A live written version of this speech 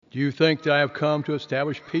Do you think that I have come to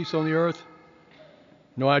establish peace on the earth?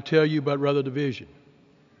 No, I tell you, but rather division.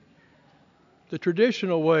 The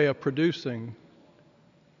traditional way of producing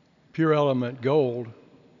pure element gold,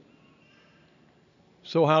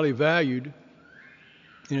 so highly valued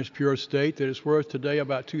in its pure state that it's worth today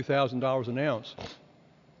about $2,000 an ounce,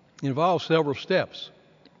 involves several steps.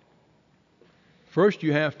 First,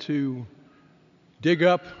 you have to dig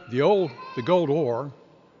up the gold ore,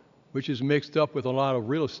 which is mixed up with a lot of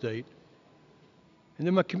real estate. And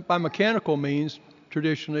then by mechanical means,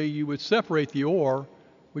 traditionally, you would separate the ore,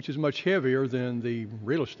 which is much heavier than the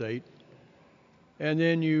real estate, and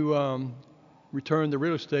then you return the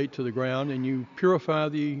real estate to the ground and you purify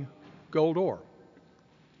the gold ore.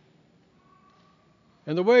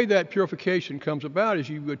 And the way that purification comes about is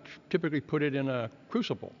you would typically put it in a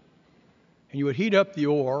crucible, and you would heat up the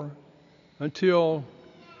ore until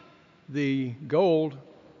the gold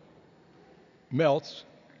melts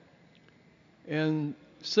and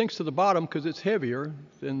sinks to the bottom because it's heavier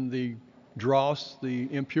than the dross, the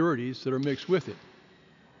impurities that are mixed with it.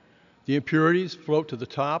 The impurities float to the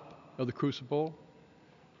top of the crucible.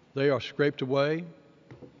 They are scraped away,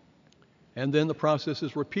 and then the process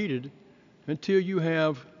is repeated until you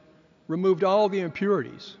have removed all the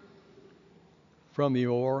impurities from the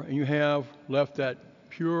ore and you have left that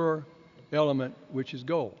pure element, which is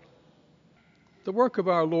gold. The work of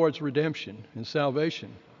our Lord's redemption and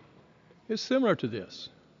salvation is similar to this.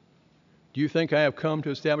 Do you think I have come to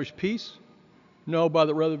establish peace? No,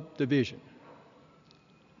 but rather division.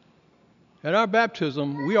 At our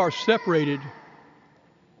baptism, we are separated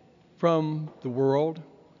from the world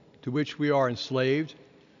to which we are enslaved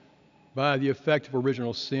by the effect of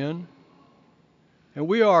original sin, and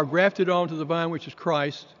we are grafted onto the vine, which is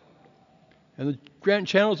Christ, and the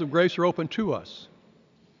channels of grace are open to us.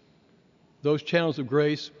 Those channels of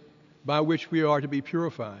grace by which we are to be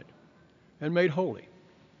purified and made holy.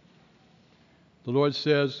 The Lord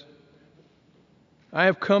says, I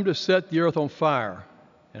have come to set the earth on fire,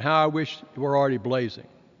 and how I wish it were already blazing.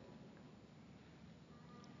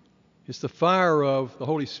 It's the fire of the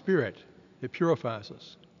Holy Spirit that purifies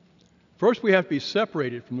us. First, we have to be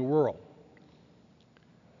separated from the world.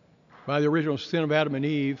 By the original sin of Adam and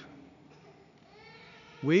Eve,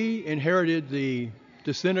 we inherited the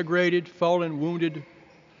disintegrated, fallen, wounded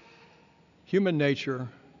human nature,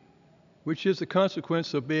 which is the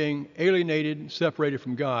consequence of being alienated and separated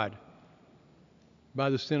from God by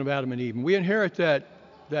the sin of Adam and Eve. And we inherit that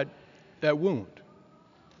wound.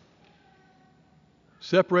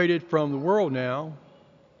 Separated from the world now,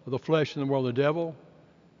 of the flesh and the world of the devil,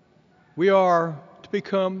 we are to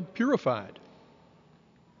become purified.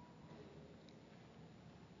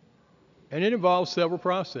 And it involves several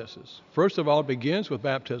processes. First of all, it begins with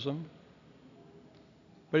baptism,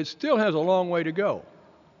 but it still has a long way to go.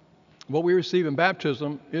 What we receive in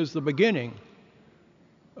baptism is the beginning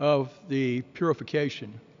of the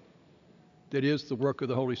purification that is the work of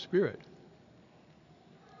the Holy Spirit.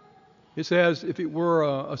 It's as if it were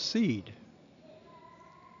a seed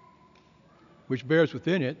which bears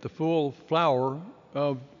within it the full flower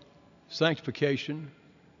of sanctification,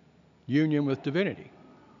 union with divinity.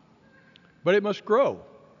 But it must grow.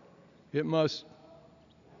 It must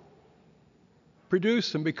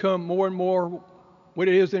produce and become more and more what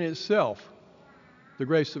it is in itself, the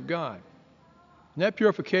grace of God. And that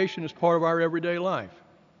purification is part of our everyday life.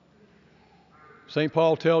 St.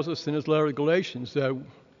 Paul tells us in his letter to Galatians that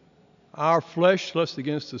our flesh lusts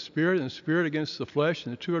against the Spirit and the Spirit against the flesh,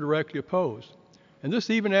 and the two are directly opposed. And this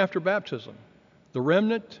even after baptism. The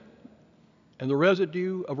remnant and the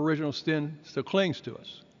residue of original sin still clings to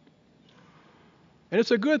us. And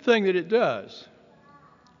it's a good thing that it does,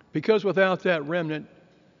 because without that remnant,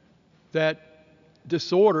 that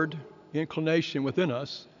disordered inclination within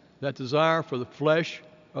us, that desire for the flesh,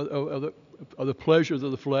 of the pleasures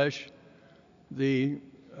of the flesh, the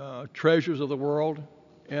treasures of the world,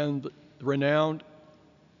 and the renown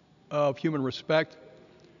of human respect,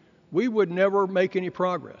 we would never make any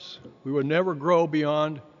progress. We would never grow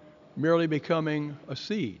beyond merely becoming a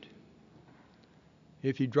seed.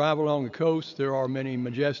 If you drive along the coast, there are many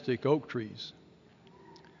majestic oak trees,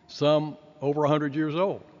 some over 100 years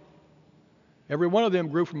old. Every one of them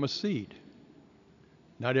grew from a seed.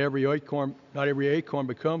 Not every acorn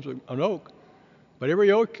becomes an oak, but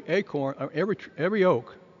every oak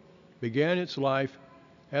began its life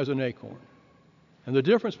as an acorn. And the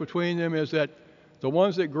difference between them is that the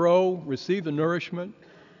ones that grow receive the nourishment,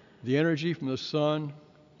 the energy from the sun,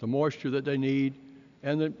 the moisture that they need,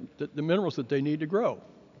 and the minerals that they need to grow.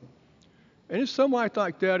 And it's somewhat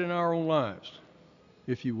like that in our own lives,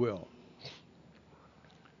 if you will.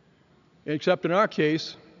 Except in our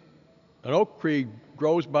case, An oak tree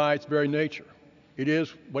grows by its very nature. It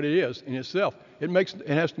is what it is in itself. It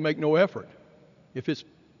has to make no effort. If it's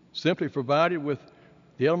simply provided with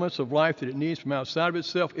the elements of life that it needs from outside of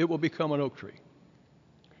itself, it will become an oak tree.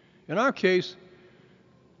 In our case,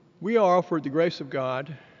 we are offered the grace of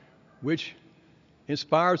God, which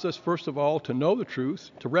inspires us, first of all, to know the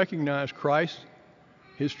truth, to recognize Christ,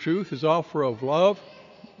 His truth, His offer of love,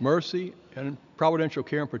 mercy, and providential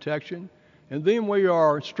care and protection. And then we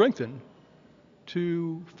are strengthened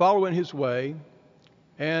to follow in His way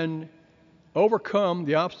and overcome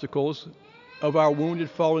the obstacles of our wounded,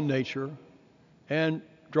 fallen nature and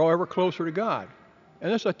draw ever closer to God.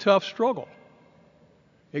 And it's a tough struggle.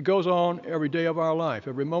 It goes on every day of our life,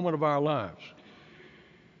 every moment of our lives.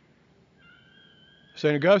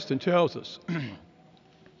 St. Augustine tells us,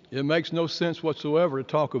 it makes no sense whatsoever to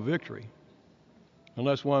talk of victory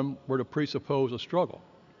unless one were to presuppose a struggle.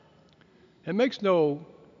 It makes no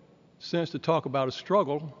sense to talk about a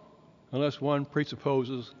struggle unless one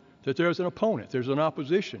presupposes that there's an opponent, there's an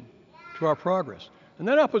opposition to our progress. And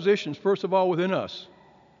that opposition is first of all within us.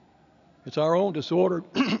 It's our own disordered,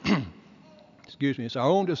 it's our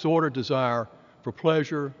own disordered desire for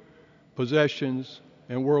pleasure, possessions,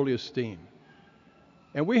 and worldly esteem.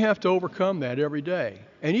 And we have to overcome that every day.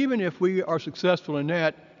 And even if we are successful in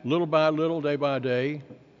that, little by little, day by day,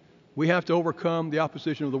 we have to overcome the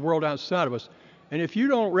opposition of the world outside of us. And if you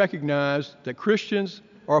don't recognize that Christians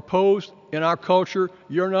are opposed in our culture,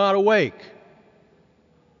 you're not awake.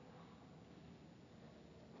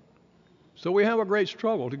 So we have a great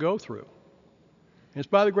struggle to go through. And it's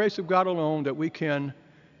by the grace of God alone that we can,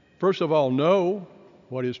 first of all, know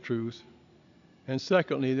what is truth, and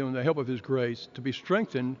secondly, then with the help of His grace, to be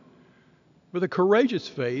strengthened with a courageous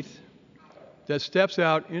faith that steps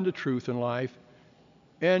out into truth in life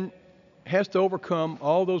and has to overcome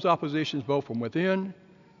all those oppositions both from within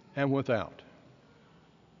and without.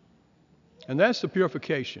 And that's the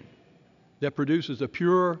purification that produces a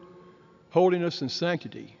pure holiness and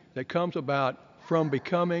sanctity that comes about from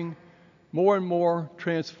becoming more and more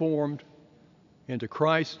transformed into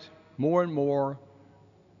Christ, more and more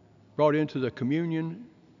brought into the communion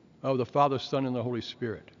of the Father, Son, and the Holy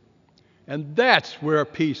Spirit. And that's where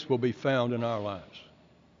peace will be found in our lives.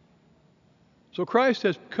 So Christ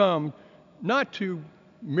has come not to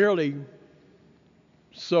merely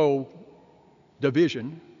sow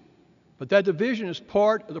division, but that division is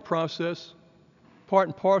part of the process, part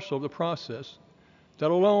and parcel of the process that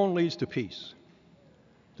alone leads to peace.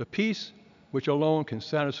 The peace which alone can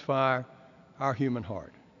satisfy our human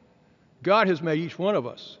heart. God has made each one of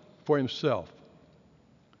us for Himself,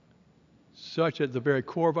 such at the very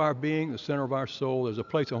core of our being, the center of our soul, there's a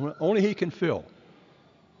place only He can fill.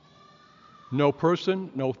 No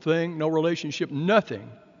person, no thing, no relationship, nothing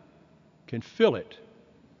can fill it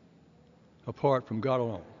apart from God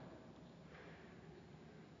alone.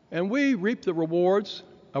 And we reap the rewards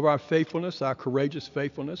of our faithfulness, our courageous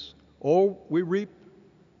faithfulness, or we reap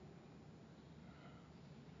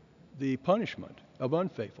the punishment of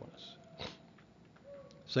unfaithfulness.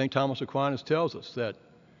 St. Thomas Aquinas tells us that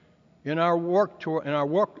in our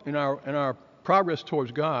progress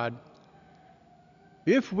towards God,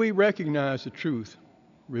 if we recognize the truth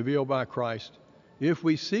revealed by Christ, if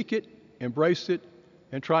we seek it, embrace it,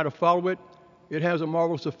 and try to follow it, it has a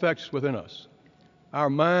marvelous effect within us. Our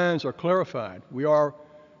minds are clarified. We are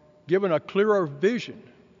given a clearer vision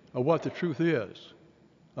of what the truth is,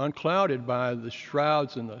 unclouded by the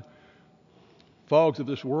shrouds and the fogs of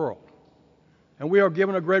this world. And we are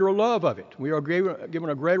given a greater love of it. We are given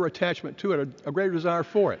a greater attachment to it, a greater desire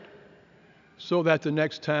for it, so that the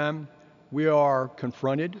next time we are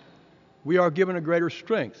confronted, we are given a greater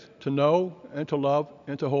strength to know and to love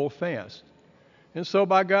and to hold fast. And so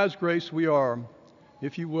by God's grace, we are,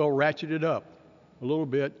 if you will, ratcheted up a little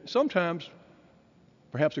bit. Sometimes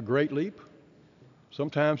perhaps a great leap.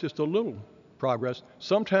 Sometimes just a little progress.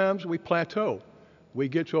 Sometimes we plateau. We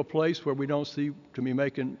get to a place where we don't see to be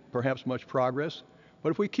making perhaps much progress.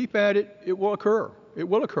 But if we keep at it, it will occur. It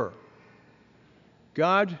will occur.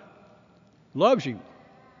 God loves you.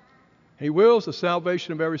 He wills the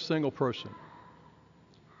salvation of every single person.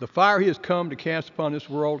 The fire He has come to cast upon this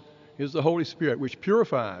world is the Holy Spirit, which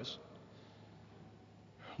purifies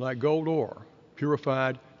like gold ore,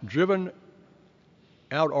 purified, driven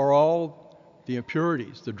out are all the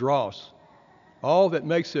impurities, the dross, all that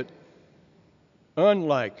makes it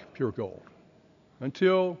unlike pure gold,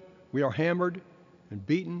 until we are hammered and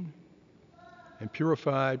beaten and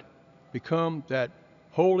purified, become that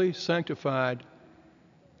holy, sanctified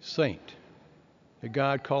saint that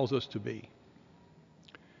God calls us to be.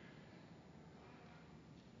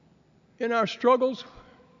 In our struggles,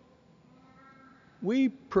 we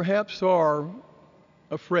perhaps are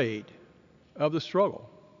afraid of the struggle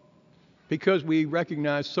because we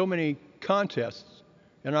recognize so many contests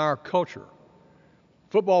in our culture.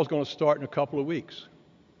 Football is going to start in a couple of weeks.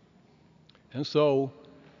 And so,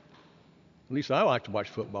 at least I like to watch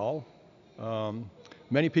football.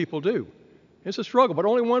 Many people do. It's a struggle, but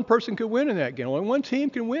only one person can win in that game. Only one team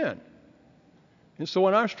can win. And so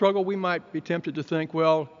in our struggle, we might be tempted to think,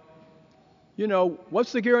 well, you know,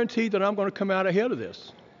 what's the guarantee that I'm going to come out ahead of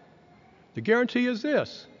this? The guarantee is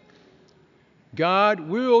this: God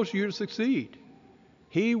wills you to succeed.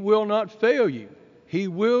 He will not fail you. He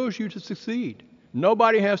wills you to succeed.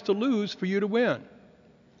 Nobody has to lose for you to win.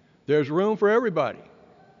 There's room for everybody.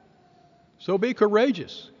 So be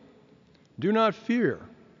courageous. Do not fear,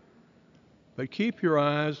 but keep your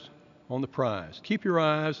eyes on the prize. Keep your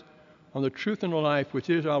eyes on the truth and the life, which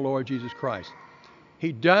is our Lord Jesus Christ.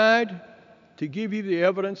 He died to give you the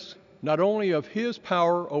evidence not only of His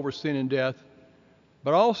power over sin and death,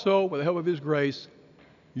 but also, with the help of His grace,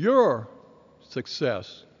 your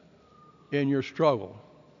success in your struggle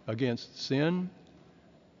against sin,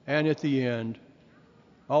 and at the end,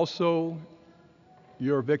 also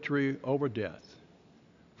your victory over death.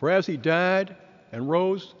 For as He died and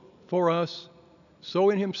rose for us, so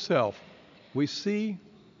in Himself we see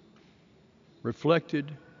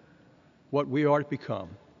reflected what we are to become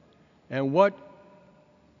and what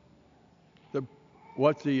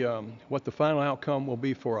the final outcome will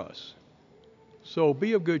be for us. So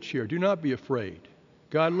be of good cheer. Do not be afraid.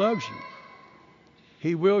 God loves you.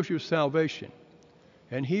 He wills your salvation,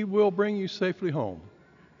 and He will bring you safely home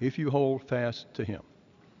if you hold fast to Him.